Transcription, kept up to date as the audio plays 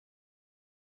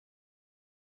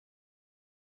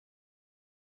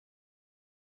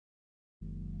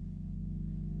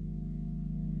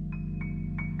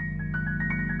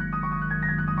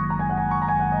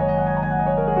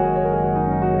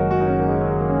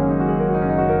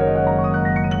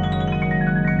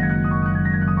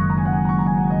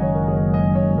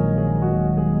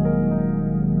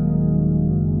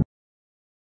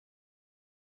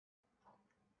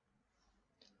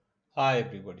Hi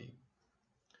everybody.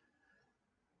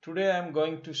 Today I am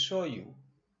going to show you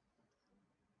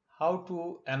how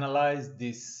to analyze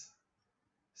this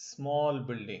small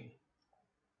building.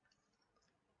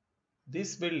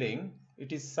 This building,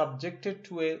 it is subjected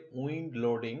to a wind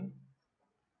loading.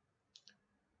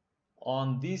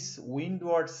 On this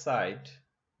windward side,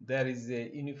 there is a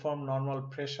uniform normal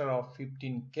pressure of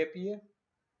 15 kPa,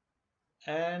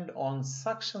 and on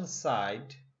suction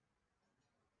side,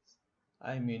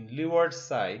 leeward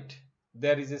side,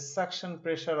 there is a suction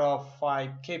pressure of 5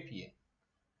 kPa.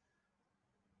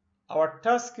 Our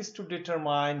task is to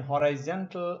determine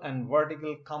horizontal and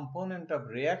vertical component of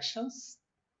reactions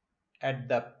at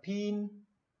the pin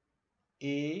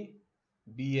A,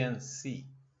 B and C.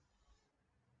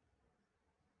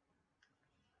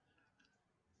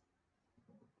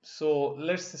 So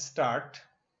let's start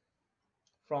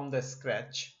from the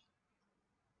scratch.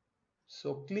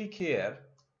 So click here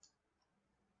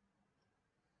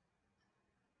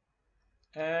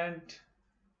and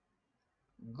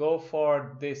go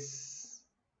for this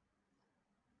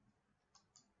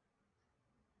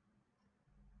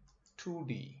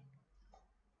 2D.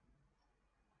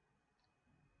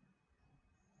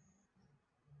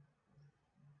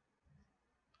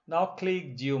 Now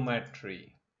click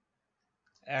geometry,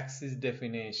 axis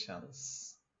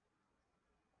definitions.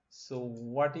 So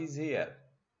what is here?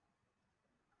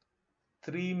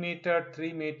 3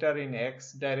 meter in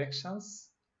X directions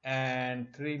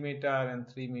and 3 meter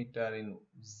and 3 meter in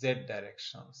Z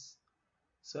directions.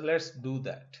 So let's do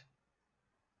that.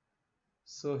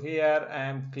 So here I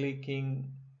am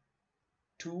clicking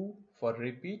 2 for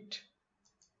repeat,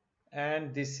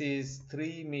 and this is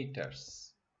 3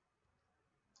 meters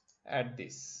at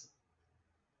this.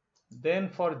 Then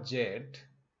for Z,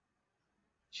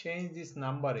 change this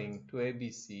numbering to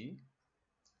ABC,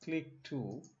 click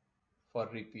 2 for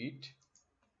repeat.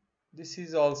 This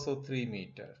is also 3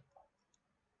 meter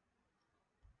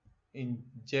in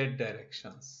Z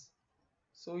directions.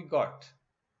 So we got,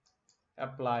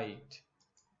 apply it.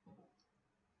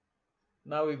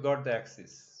 Now we got the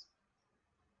axis.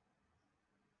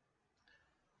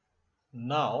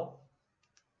 Now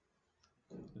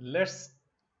let's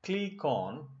click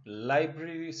on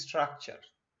library structure.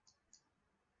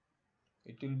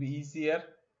 It will be easier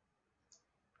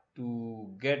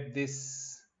to get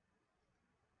this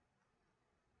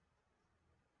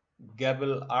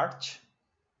gable arch,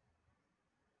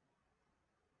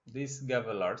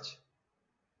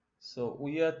 So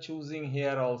we are choosing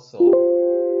here also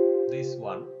this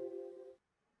one,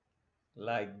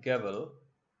 like gable.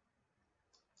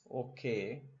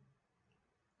 Okay,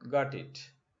 got it.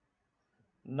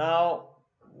 Now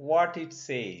what it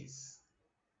says,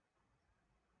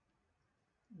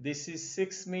 this is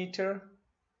 6 meter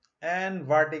and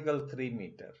vertical 3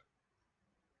 meter,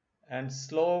 and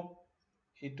slope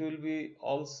it will be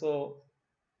also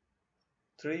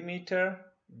 3 meter,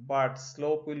 but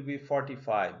slope will be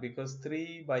 45 because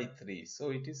 3 by 3,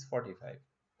 so it is 45.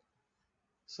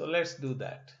 So let's do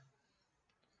that.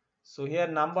 So here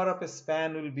number of a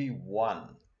span will be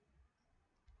 1.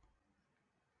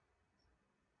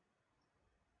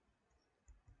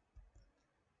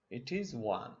 It is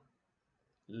 1.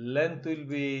 Length will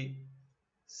be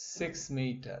 6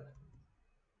 meter.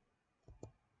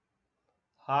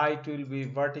 Height will be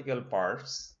vertical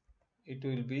parts. It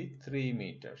will be 3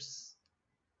 meters.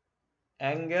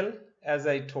 Angle, as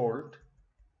I told,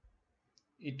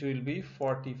 it will be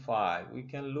 45. We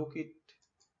can look it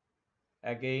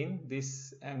again.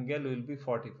 This angle will be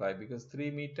 45 because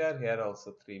 3 meter, here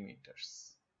also 3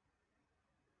 meters.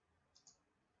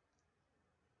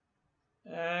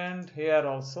 And here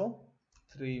also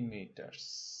 3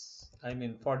 meters.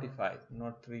 45,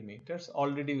 not 3 meters.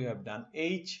 Already we have done.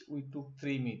 H we took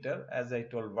 3 meter, as I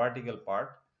told, vertical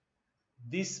part.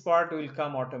 This part will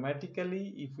come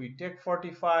automatically if we take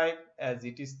 45, as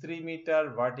it is 3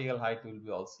 meter, vertical height will be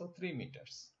also 3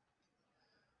 meters.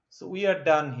 So we are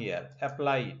done here.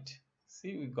 Apply it.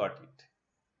 See, we got it.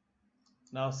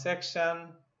 Now section,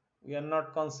 we are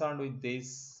not concerned with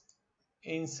this.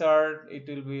 Insert, it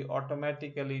will be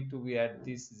automatically to be at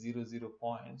these 0, 0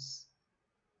 points.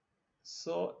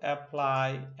 So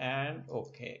apply and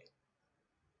OK.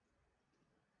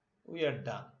 We are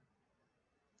done.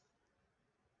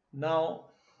 Now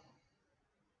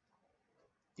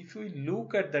if we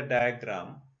look at the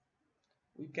diagram,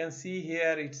 we can see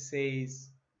here it says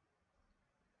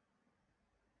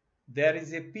there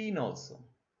is a pin also,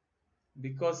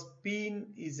 because pin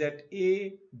is at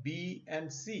A, B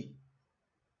and C.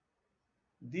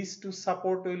 These two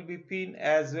support will be pin,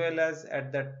 as well as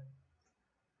at that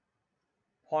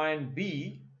point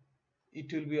B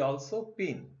it will be also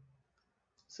pin.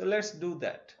 So let's do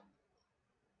that.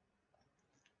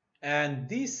 And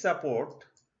this support,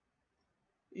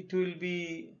 it will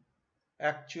be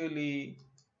actually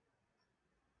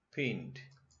pinned.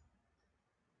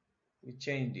 We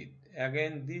changed it.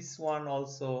 Again, this one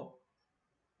also,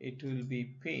 it will be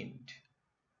pinned.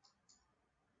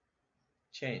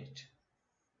 Changed.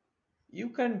 You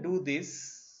can do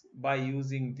this by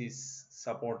using this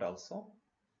support also.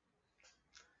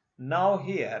 Now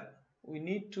here we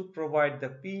need to provide the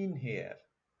pin here.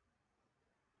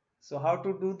 So how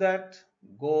to do that?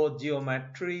 Go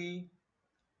geometry,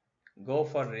 go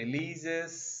for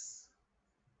releases,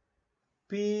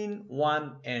 pin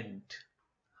one end.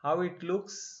 How it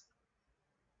looks?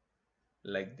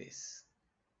 Like this.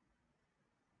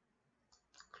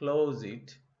 Close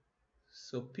it.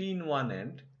 So pin one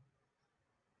end.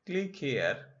 Click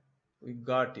here. We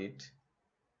got it.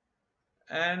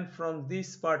 And from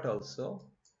this part also,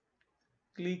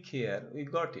 click here. We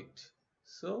got it.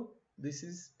 So this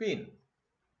is pin.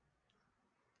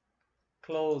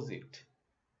 Close it.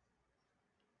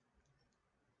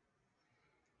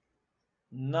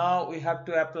 Now we have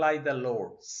to apply the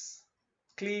loads.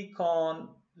 Click on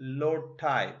load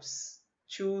types.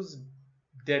 Choose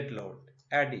dead load.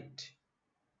 Add it.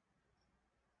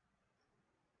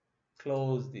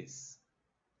 Close this.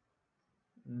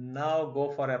 Now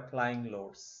go for applying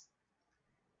loads.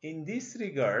 In this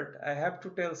regard, I have to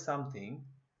tell something.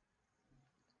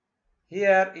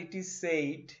 Here it is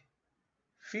said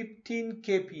 15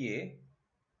 kPa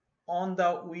on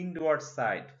the windward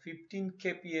side. 15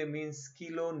 kPa means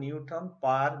kilonewton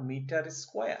per meter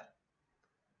square.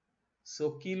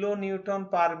 So kilonewton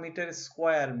per meter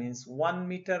square means 1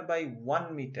 meter by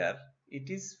 1 meter. It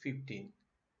is 15.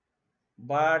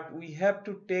 But we have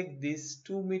to take this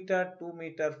 2 meter, 2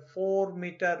 meter, 4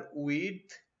 meter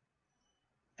width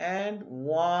and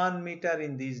 1 meter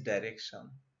in this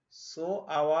direction. So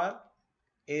our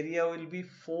area will be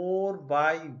 4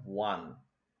 by 1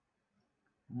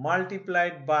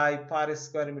 multiplied by per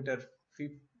square meter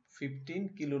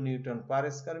 15 kilonewton per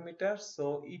square meter.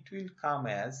 So it will come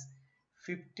as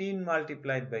 15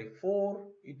 multiplied by 4.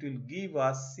 It will give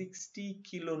us 60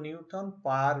 kilonewton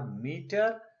per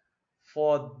meter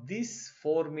for this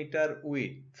 4 meter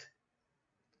width.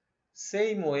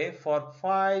 Same way for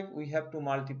 5 we have to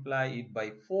multiply it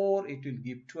by 4. It will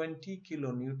give 20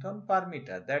 kilonewton per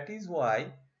meter. That is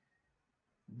why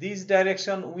this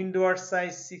direction windward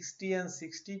side 60 and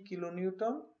 60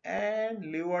 kilonewton and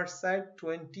leeward side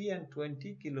 20 and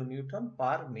 20 kilonewton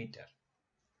per meter.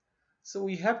 So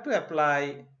we have to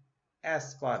apply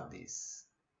as per this.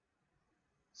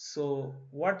 So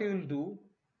what you will do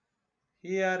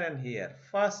here and here.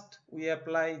 First we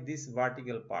apply this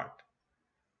vertical part.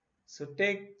 So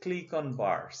click on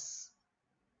bars.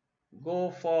 Go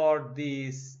for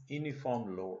these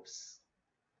uniform loads.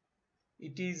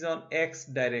 It is on X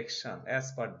direction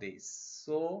as per this.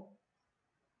 So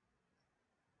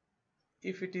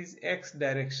if it is X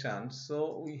direction,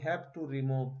 so we have to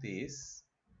remove this.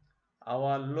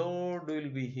 Our load will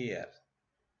be here.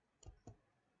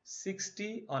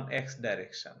 60 on X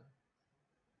direction.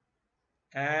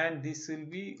 And this will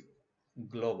be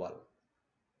global.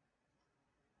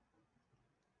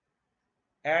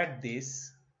 Add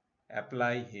this,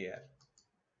 apply here.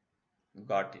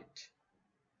 Got it.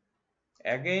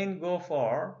 Again go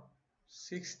for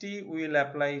 60, we will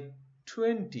apply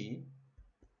 20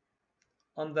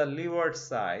 on the leeward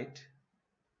side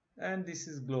and this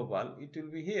is global, it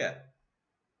will be here.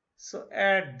 So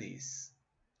add this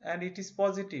and it is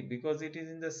positive because it is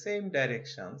in the same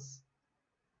directions.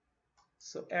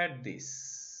 So add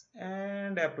this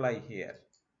and apply here.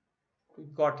 We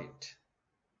got it.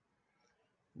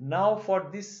 Now for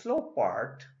this slope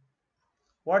part,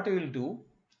 what we will do?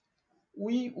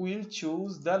 We will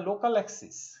choose the local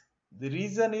axis. The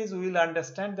reason is we will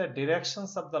understand the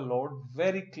directions of the load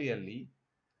very clearly.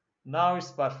 Now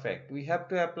it's perfect. We have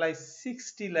to apply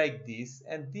 60 like this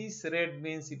and this red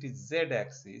means it is Z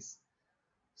axis.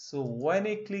 So when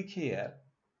I click here,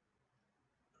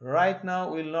 right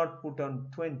now we will not put on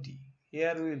 20.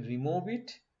 Here we will remove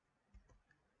it.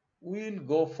 We will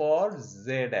go for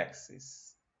Z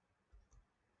axis.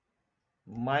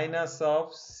 Minus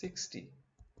of 60.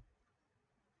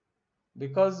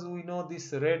 Because we know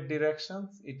this red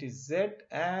directions, it is Z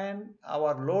and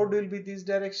our load will be this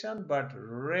direction, but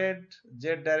red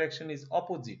Z direction is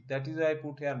opposite. That is why I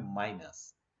put here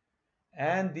minus.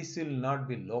 And this will not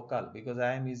be local because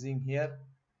I am using here,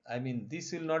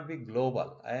 this will not be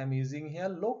global. I am using here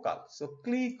local. So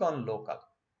click on local.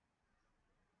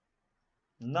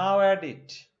 Now add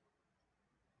it.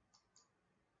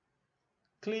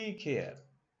 Click here.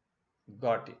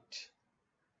 Got it.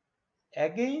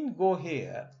 Again go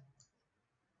here.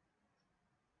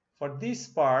 For this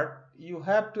part you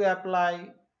have to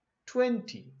apply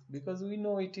 20 because we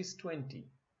know it is 20.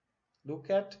 Look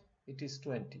at, it is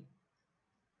 20.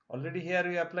 Already here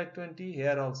we applied 20,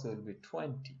 here also will be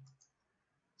 20.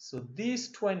 So this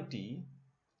 20,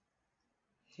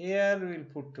 here we will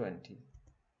put 20.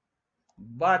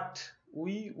 But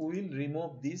we will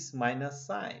remove this minus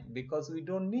sign because we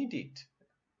don't need it.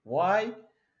 Why?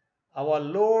 Our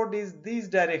load is this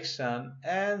direction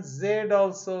and Z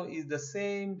also is the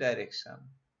same direction.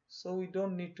 So we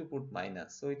don't need to put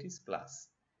minus. So it is plus.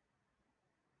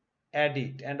 Add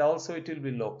it, and also it will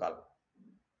be local.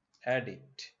 Add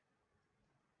it.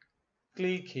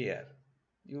 Click here.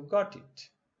 You got it.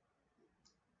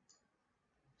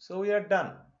 So we are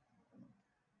done.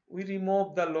 We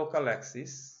remove the local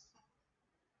axis.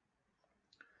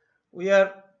 We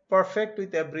are perfect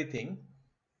with everything.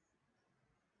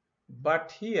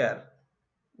 But here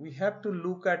we have to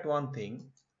look at one thing.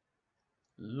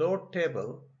 Load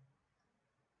table.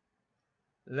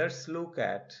 Let's look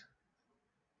at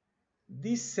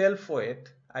this self weight.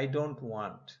 I don't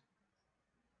want.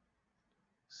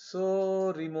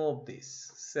 So remove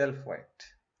this self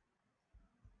weight.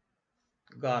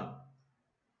 Gone.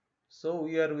 So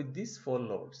we are with these 4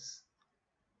 loads.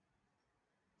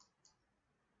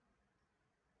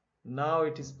 Now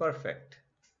it is perfect.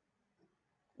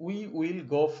 We will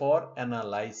go for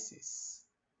analysis.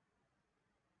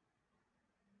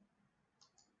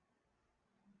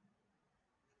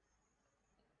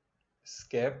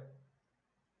 Escape.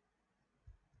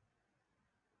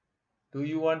 Do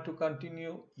you want to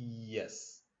continue?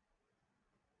 Yes.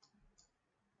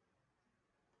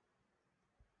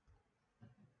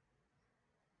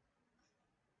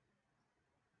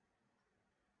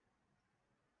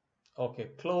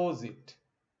 Okay, close it.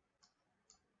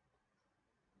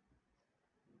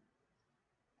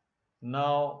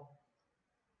 Now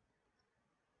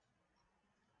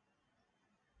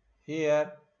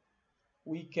here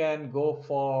we can go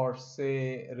for,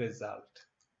 say, result.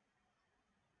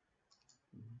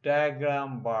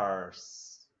 Diagram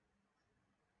bars.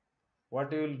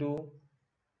 What we will do?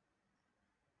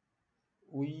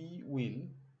 We will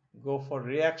go for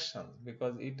reactions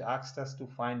because it asked us to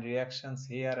find reactions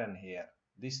here and here.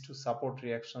 These 2 support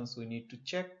reactions we need to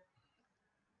check.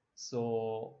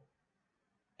 So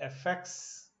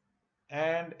Fx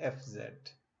and Fz.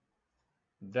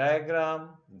 Diagram,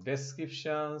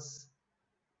 descriptions,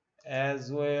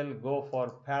 as well go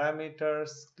for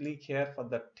parameters. Click here for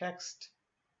the text.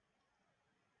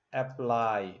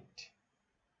 Apply it.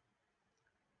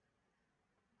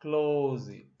 Close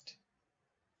it.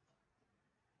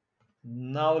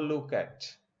 Now look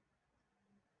at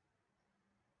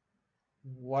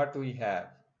what we have.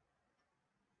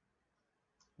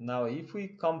 Now if we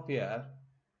compare,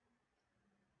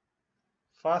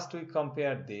 first we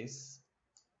compare this.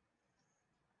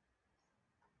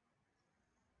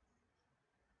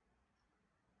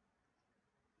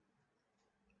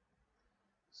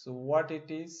 So what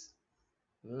it is?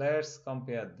 Let's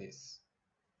compare this.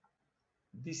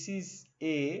 This is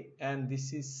A and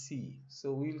this is C.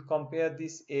 So we'll compare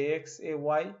this AX,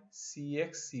 AY,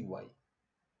 CX, CY.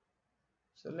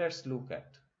 So let's look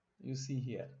at. You see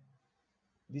here.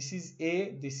 This is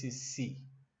A, this is C.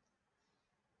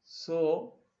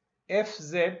 So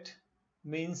FZ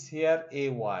means here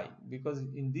AY because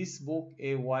in this book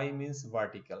AY means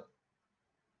vertical.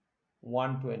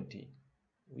 120.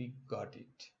 We got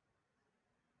it.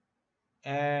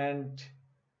 And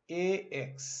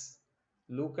AX.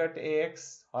 Look at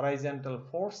AX, horizontal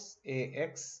force,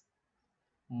 AX,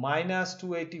 minus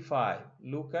 285.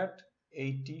 Look at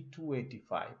 80,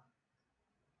 285.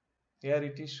 Here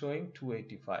it is showing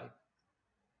 285.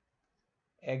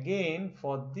 Again,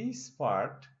 for this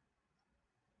part,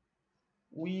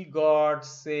 we got,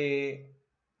 say,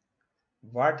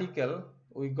 vertical,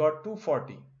 we got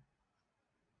 240.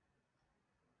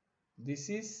 This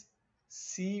is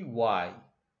CY.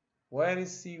 Where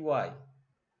is CY?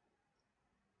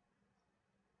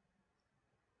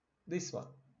 This one.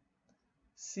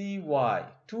 CY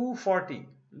 240.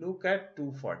 Look at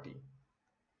 240.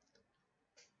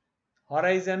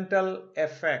 Horizontal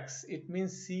FX. It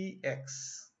means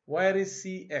CX. Where is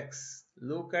CX?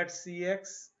 Look at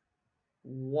CX.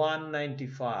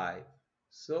 195.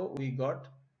 So we got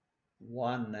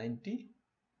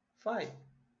 195.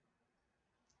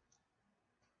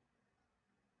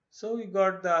 So we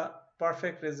got the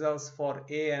perfect results for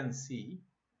A and C.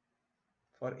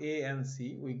 For A and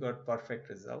C, we got perfect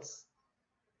results.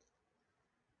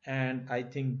 And I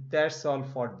think that's all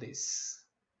for this.